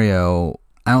scenario,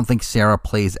 I don't think Sarah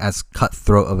plays as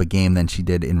cutthroat of a game than she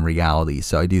did in reality.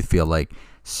 So I do feel like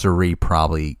Sari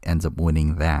probably ends up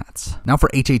winning that. Now for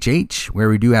HHH, where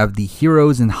we do have the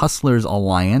Heroes and Hustlers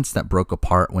alliance that broke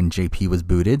apart when JP was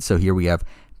booted. So here we have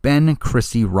Ben,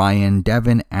 Chrissy, Ryan,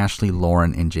 Devin, Ashley,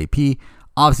 Lauren, and JP.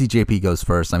 Obviously, JP goes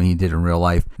first. I mean, he did in real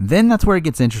life. Then that's where it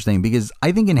gets interesting because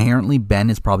I think inherently Ben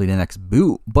is probably the next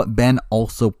boot, but Ben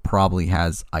also probably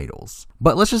has idols.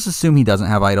 But let's just assume he doesn't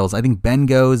have idols. I think Ben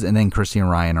goes, and then Chrissy and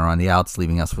Ryan are on the outs,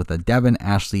 leaving us with a Devin,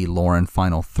 Ashley, Lauren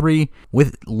final 3,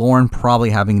 with Lauren probably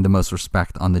having the most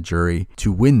respect on the jury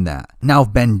to win that. Now,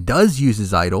 if Ben does use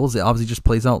his idols, it obviously just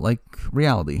plays out like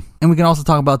reality. And we can also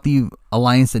talk about the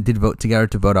alliance that did vote together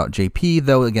to vote out JP,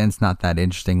 though again, it's not that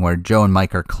interesting, where Joe and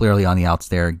Mike are clearly on the outs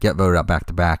there, get voted out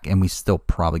back-to-back, and we still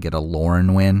probably get a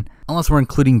Lauren win. Unless we're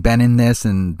including Ben in this,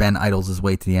 and Ben idles his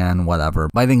way to the end, whatever.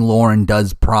 But I think Lauren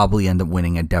does probably end up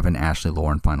winning a Devin, Ashley,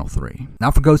 Lauren final 3.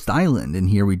 Now for Ghost Island, and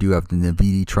here we do have the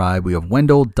Navidi tribe. We have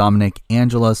Wendell, Dominic,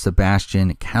 Angela,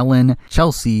 Sebastian, Kellen,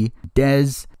 Chelsea,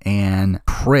 Dez, and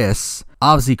Chris.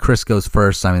 Obviously, Chris goes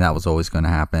first. I mean, that was always going to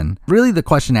happen. Really, the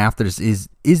question after this is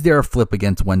there a flip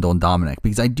against Wendell and Dominic?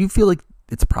 Because I do feel like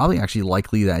it's probably actually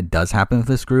likely that it does happen with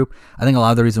this group. I think a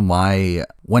lot of the reason why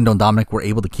Wendell and Dominic were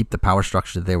able to keep the power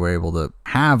structure that they were able to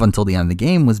have until the end of the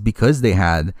game was because they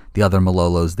had the other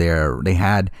Malolos there. They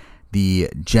had the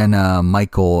Jenna,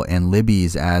 Michael, and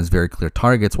Libby's as very clear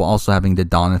targets, while also having the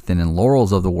Donathan and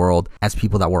Laurels of the world as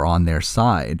people that were on their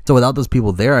side. So without those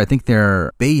people there, I think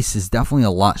their base is definitely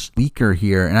a lot weaker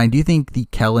here. And I do think the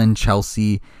Kellen,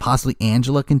 Chelsea, possibly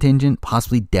Angela contingent,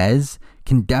 possibly Dez,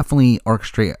 can definitely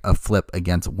orchestrate a flip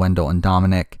against Wendell and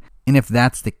Dominic. And if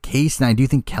that's the case, then I do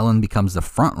think Kellen becomes the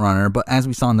front runner. But as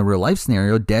we saw in the real life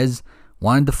scenario, Dez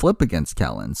wanted to flip against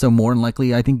Kellen. So more than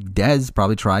likely, I think Dez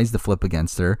probably tries to flip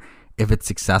against her. If it's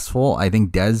successful, I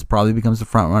think Dez probably becomes the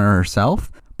front runner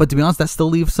herself. But to be honest, that still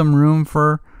leaves some room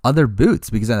for other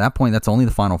boots, because at that point, that's only the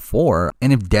final four.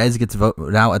 And if Dez gets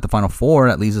voted out at the final four,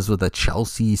 that leaves us with a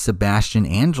Chelsea, Sebastian,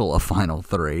 Angela final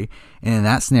three. And in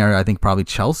that scenario, I think probably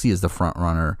Chelsea is the front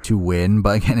runner to win.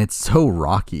 But again, it's so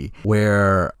rocky,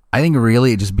 where I think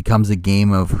really it just becomes a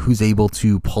game of who's able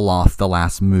to pull off the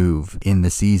last move in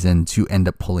the season to end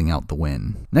up pulling out the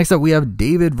win. Next up, we have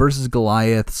David versus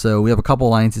Goliath. So we have a couple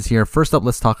alliances here. First up,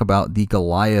 let's talk about the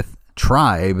Goliath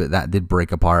tribe that did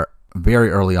break apart very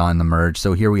early on in the merge.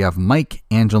 So here we have Mike,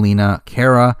 Angelina,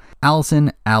 Kara,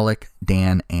 Allison, Alec,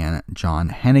 Dan, and John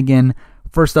Hennigan.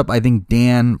 First up, I think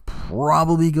Dan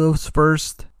probably goes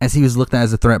first, as he was looked at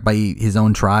as a threat by his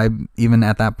own tribe even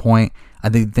at that point. I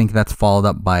think that's followed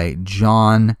up by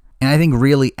John. And I think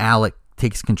really Alec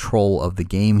takes control of the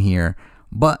game here.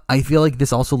 But I feel like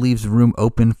this also leaves room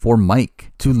open for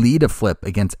Mike to lead a flip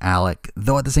against Alec.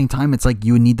 Though at the same time, it's like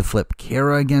you would need to flip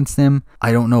Kara against him.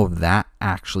 I don't know if that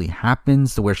actually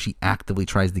happens to where she actively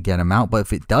tries to get him out. But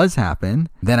if it does happen,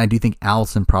 then I do think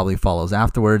Allison probably follows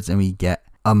afterwards, and we get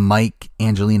a Mike,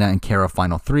 Angelina, and Kara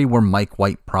final three where Mike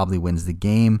White probably wins the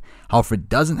game. However, if it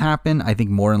doesn't happen, I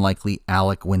think more than likely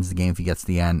Alec wins the game if he gets to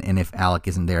the end. And if Alec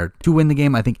isn't there to win the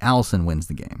game, I think Allison wins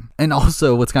the game. And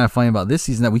also, what's kind of funny about this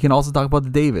season that we can also talk about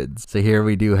the Davids. So here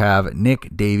we do have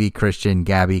Nick, Davey, Christian,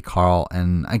 Gabby, Carl,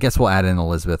 and I guess we'll add in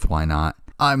Elizabeth. Why not?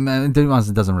 To be honest,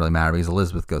 it doesn't really matter because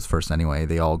Elizabeth goes first anyway.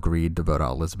 They all agreed to vote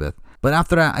out Elizabeth. But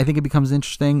after that, I think it becomes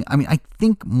interesting. I mean, I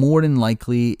think more than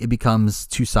likely it becomes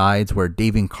two sides where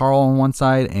Dave and Carl on one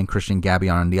side and Christian Gabby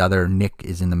on the other. Nick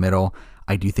is in the middle.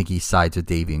 I do think he sides with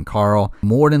Davey and Carl.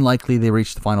 More than likely, they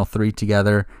reach the final three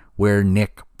together, where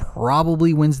Nick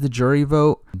probably wins the jury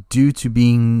vote due to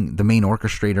being the main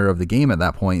orchestrator of the game at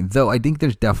that point. Though I think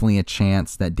there's definitely a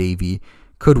chance that Davey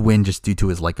could win just due to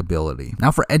his likability.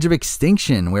 Now for Edge of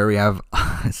Extinction, where we have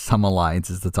some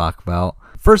alliances to talk about.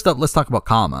 First up, let's talk about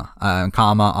Kama.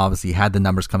 Kama obviously had the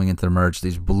numbers coming into the merge.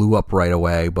 These blew up right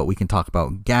away, but we can talk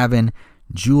about Gavin,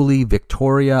 Julie,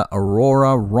 Victoria,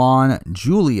 Aurora, Ron,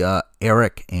 Julia,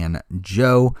 Eric, and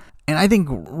Joe. And I think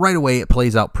right away it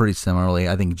plays out pretty similarly.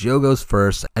 I think Joe goes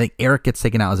first. I think Eric gets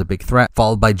taken out as a big threat,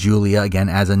 followed by Julia again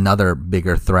as another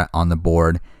bigger threat on the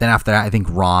board. Then after that, I think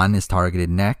Ron is targeted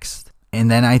next. And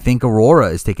then I think Aurora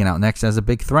is taken out next as a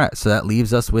big threat. So that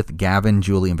leaves us with Gavin,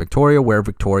 Julie, and Victoria, where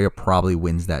Victoria probably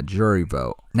wins that jury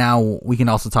vote. Now, we can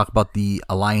also talk about the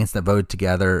alliance that voted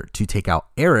together to take out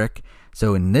Eric.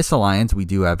 So in this alliance, we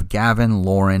do have Gavin,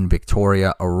 Lauren,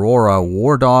 Victoria, Aurora,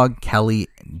 Wardog, Kelly,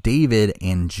 David,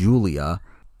 and Julia.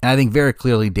 And I think very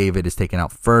clearly David is taken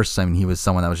out first. I mean, he was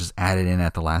someone that was just added in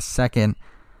at the last second.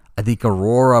 I think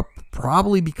Aurora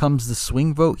probably becomes the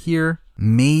swing vote here.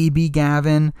 Maybe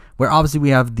Gavin, where obviously we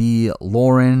have the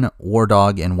Lauren,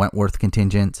 Wardog, and Wentworth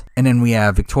contingent. And then we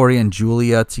have Victoria and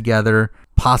Julia together,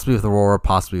 possibly with Aurora,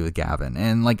 possibly with Gavin.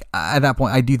 And like at that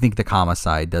point, I do think the Kama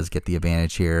side does get the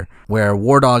advantage here, where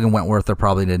Wardog and Wentworth are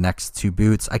probably the next two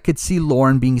boots. I could see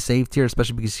Lauren being saved here,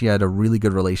 especially because she had a really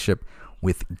good relationship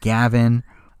with Gavin.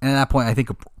 And at that point, I think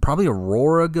probably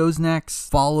Aurora goes next,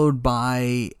 followed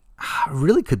by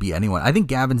really could be anyone. I think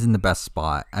Gavin's in the best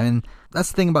spot. I mean,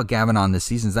 that's the thing about Gavin on this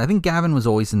season is I think Gavin was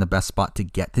always in the best spot to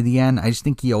get to the end. I just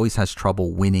think he always has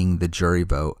trouble winning the jury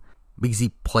vote because he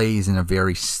plays in a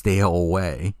very stale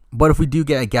way. But if we do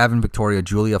get a Gavin, Victoria,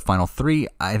 Julia final three,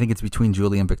 I think it's between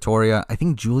Julia and Victoria. I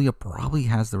think Julia probably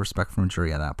has the respect from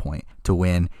jury at that point to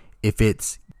win. If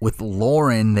it's with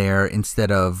Lauren there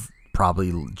instead of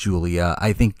probably Julia,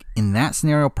 I think in that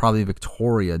scenario, probably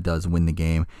Victoria does win the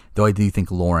game, though I do think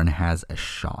Lauren has a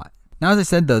shot. Now, as I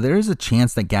said, though, there is a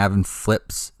chance that Gavin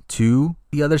flips to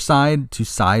the other side to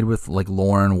side with like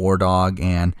Lauren, Wardog,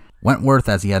 and Wentworth,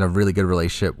 as he had a really good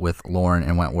relationship with Lauren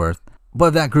and Wentworth. But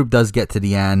if that group does get to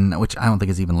the end, which I don't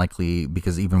think is even likely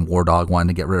because even Wardog wanted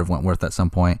to get rid of Wentworth at some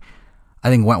point, I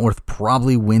think Wentworth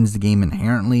probably wins the game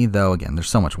inherently, though, again, there's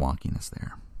so much wonkiness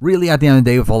there. Really, at the end of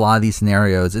the day, with a lot of these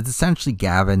scenarios, it's essentially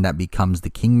Gavin that becomes the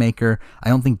kingmaker. I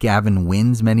don't think Gavin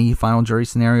wins many final jury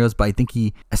scenarios, but I think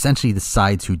he essentially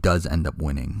decides who does end up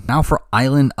winning. Now for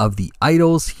Island of the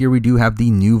Idols, here we do have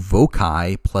the new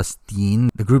Vokai plus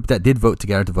Dean, the group that did vote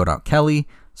together to vote out Kelly.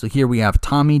 So here we have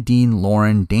Tommy, Dean,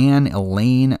 Lauren, Dan,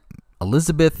 Elaine,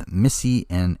 Elizabeth, Missy,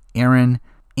 and Aaron.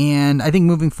 And I think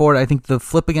moving forward, I think the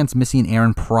flip against Missy and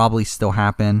Aaron probably still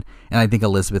happen. And I think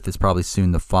Elizabeth is probably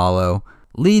soon to follow,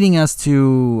 leading us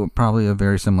to probably a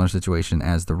very similar situation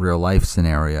as the real life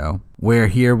scenario, where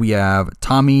here we have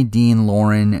Tommy, Dean,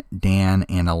 Lauren, Dan,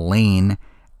 and Elaine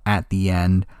at the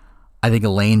end. I think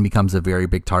Elaine becomes a very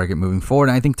big target moving forward.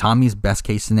 And I think Tommy's best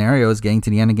case scenario is getting to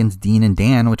the end against Dean and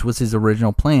Dan, which was his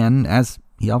original plan, as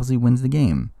he obviously wins the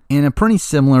game. In a pretty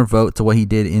similar vote to what he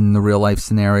did in the real life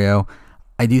scenario,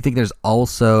 I do think there's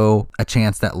also a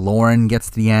chance that Lauren gets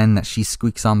to the end, that she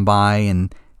squeaks on by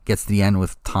and gets to the end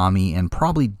with Tommy and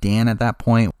probably Dan at that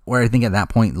point, where I think at that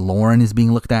point Lauren is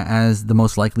being looked at as the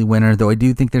most likely winner, though I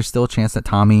do think there's still a chance that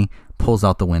Tommy pulls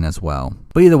out the win as well.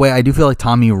 But either way, I do feel like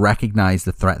Tommy recognized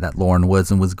the threat that Lauren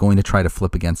was and was going to try to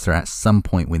flip against her at some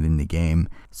point within the game.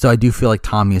 So I do feel like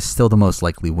Tommy is still the most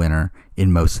likely winner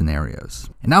in most scenarios.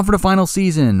 And now for the final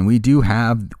season, we do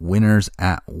have winners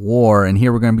at war. And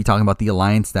here we're going to be talking about the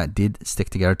alliance that did stick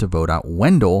together to vote out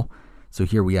Wendell. So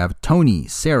here we have Tony,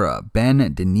 Sarah,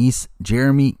 Ben, Denise,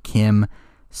 Jeremy, Kim,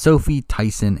 Sophie,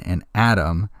 Tyson, and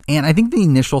Adam. And I think the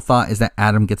initial thought is that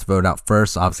Adam gets voted out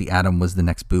first. Obviously, Adam was the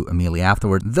next boot immediately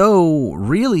afterward. Though,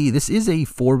 really, this is a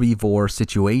 4v4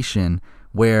 situation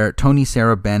where Tony,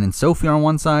 Sarah, Ben, and Sophie are on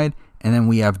one side, and then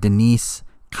we have Denise,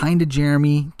 kind of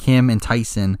Jeremy, Kim, and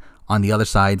Tyson on the other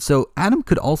side. So Adam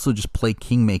could also just play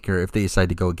Kingmaker if they decide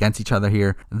to go against each other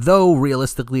here. Though,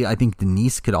 realistically, I think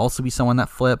Denise could also be someone that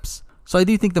flips. So I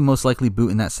do think the most likely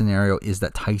boot in that scenario is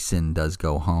that Tyson does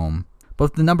go home. But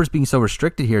with the numbers being so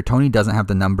restricted here, Tony doesn't have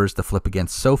the numbers to flip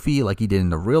against Sophie like he did in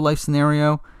the real life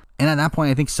scenario. And at that point,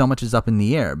 I think so much is up in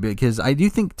the air, because I do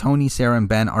think Tony, Sarah, and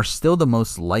Ben are still the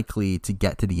most likely to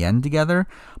get to the end together.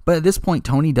 But at this point,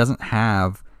 Tony doesn't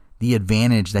have the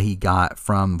advantage that he got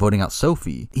from voting out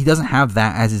Sophie. He doesn't have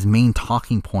that as his main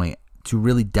talking point to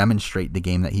really demonstrate the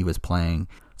game that he was playing.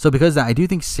 So because of that, I do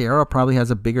think Sarah probably has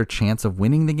a bigger chance of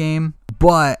winning the game.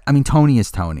 But, I mean, Tony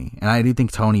is Tony. And I do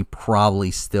think Tony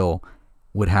probably still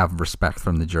would have respect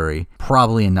from the jury.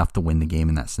 Probably enough to win the game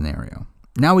in that scenario.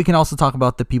 Now we can also talk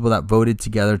about the people that voted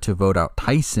together to vote out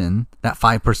Tyson. That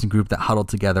 5-person group that huddled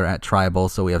together at Tribal.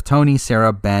 So we have Tony,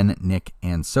 Sarah, Ben, Nick,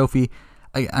 and Sophie.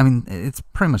 I mean, it's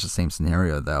pretty much the same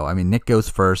scenario, though. I mean, Nick goes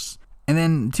first. And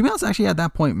then, to be honest, actually at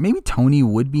that point, maybe Tony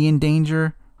would be in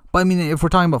danger. But I mean, if we're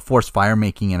talking about forced fire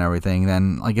making and everything,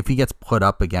 then like if he gets put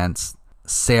up against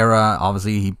Sarah,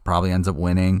 obviously he probably ends up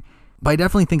winning. But I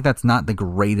definitely think that's not the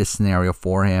greatest scenario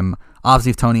for him.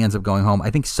 Obviously, if Tony ends up going home,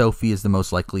 I think Sophie is the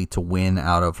most likely to win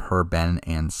out of her, Ben,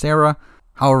 and Sarah.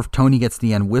 However, if Tony gets to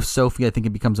the end with Sophie, I think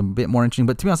it becomes a bit more interesting.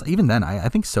 But to be honest, even then, I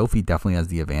think Sophie definitely has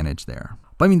the advantage there.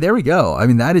 But I mean, there we go. I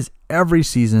mean, that is every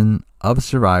season of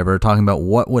Survivor talking about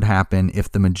what would happen if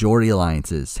the majority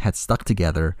alliances had stuck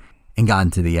together and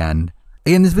gotten to the end.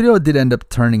 Again, this video did end up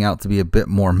turning out to be a bit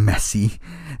more messy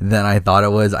than I thought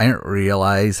it was. I didn't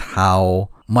realize how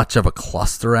much of a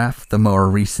cluster F the more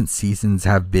recent seasons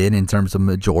have been in terms of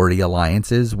majority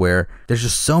alliances, where there's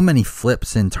just so many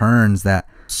flips and turns that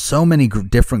so many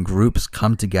different groups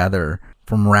come together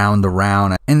from round to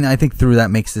round. And I think through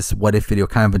that makes this what if video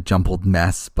kind of a jumbled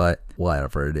mess, but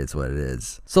whatever, it is what it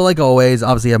is. So like always,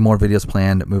 obviously have more videos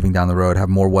planned moving down the road, have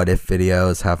more what if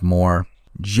videos, have more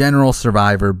general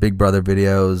Survivor, Big Brother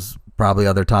videos, probably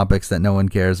other topics that no one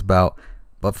cares about.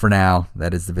 But for now,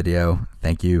 that is the video.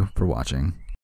 Thank you for watching.